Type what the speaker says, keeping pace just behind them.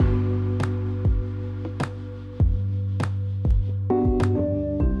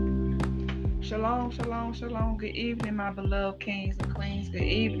Shalom. Good evening, my beloved kings and queens. Good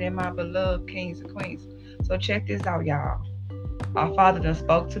evening, my beloved kings and queens. So check this out, y'all. Our Father done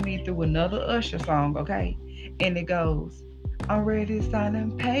spoke to me through another Usher song, okay? And it goes, I'm ready to sign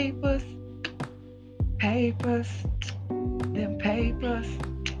them papers, papers, them papers,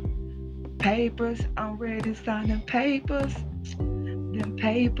 papers. I'm ready to sign them papers, them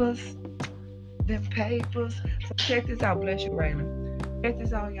papers, them papers. So check this out, bless you, Raylan. Check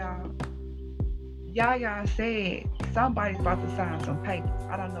this out, y'all. Yaya said somebody's about to sign some papers.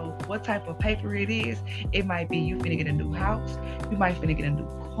 I don't know what type of paper it is. It might be you finna get a new house. You might finna get a new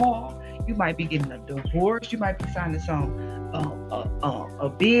car. You might be getting a divorce. You might be signing some a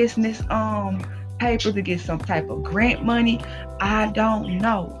business paper to get some type of grant money. I don't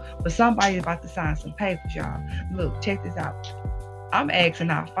know, but somebody's about to sign some papers, y'all. Look, check this out. I'm asking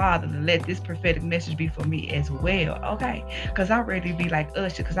our Father to let this prophetic message be for me as well, okay? Because I'm ready to be like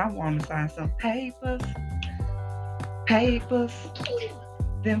Usher, because I want to sign some papers, papers,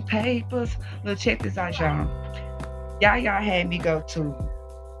 them papers. Look, check this out, y'all. Y'all had me go to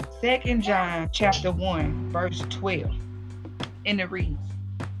 2nd John chapter 1, verse 12. And it reads,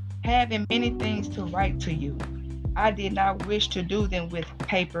 having many things to write to you, I did not wish to do them with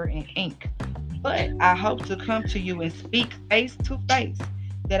paper and ink, but I hope to come to you and speak face to face,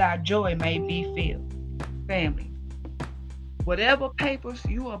 that our joy may be filled. Family, whatever papers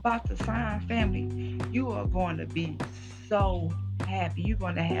you are about to sign, family, you are going to be so happy. You're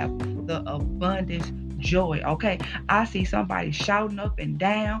going to have the abundance joy, okay? I see somebody shouting up and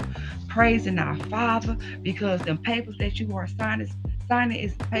down, praising our Father, because the papers that you are signing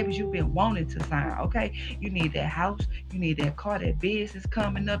is papers you've been wanting to sign, okay? You need that house, you need that car, that business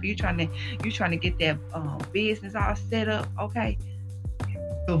coming up. You trying to get that business all set up, okay?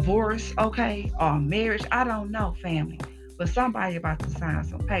 Divorce, okay, or marriage. I don't know, family, but somebody about to sign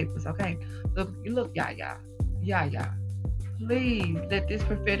some papers, okay? Look, y'all. Please let this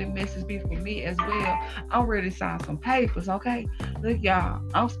prophetic message be for me as well. I'm ready to sign some papers, okay? Look, y'all,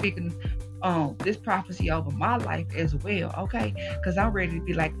 I'm speaking this prophecy over my life as well, okay? Because I'm ready to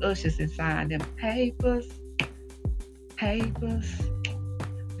be like Ushers and sign them papers, papers,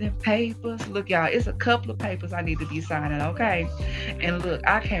 them papers. Look, y'all, it's a couple of papers I need to be signing, okay? And look,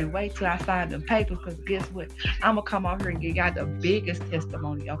 I can't wait till I sign them papers, because guess what? I'm going to come out here and give y'all the biggest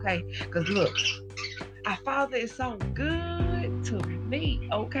testimony, okay? Because look, our Father is so good to me,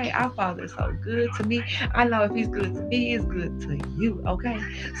 okay? Our Father is so good to me. I know if He's good to me, He's good to you, okay?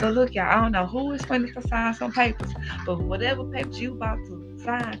 So look, y'all, I don't know who is going to sign some papers, but whatever papers you about to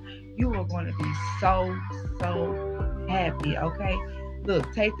sign, you are going to be so happy, okay?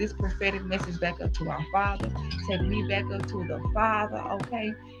 Look, take this prophetic message back up to our Father. Take me back up to the Father,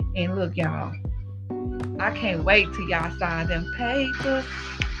 okay? And look, y'all, I can't wait till y'all sign them papers.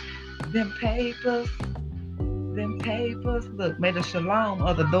 Them papers, them papers. Look, may the shalom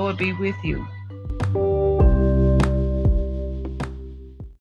of the Lord be with you.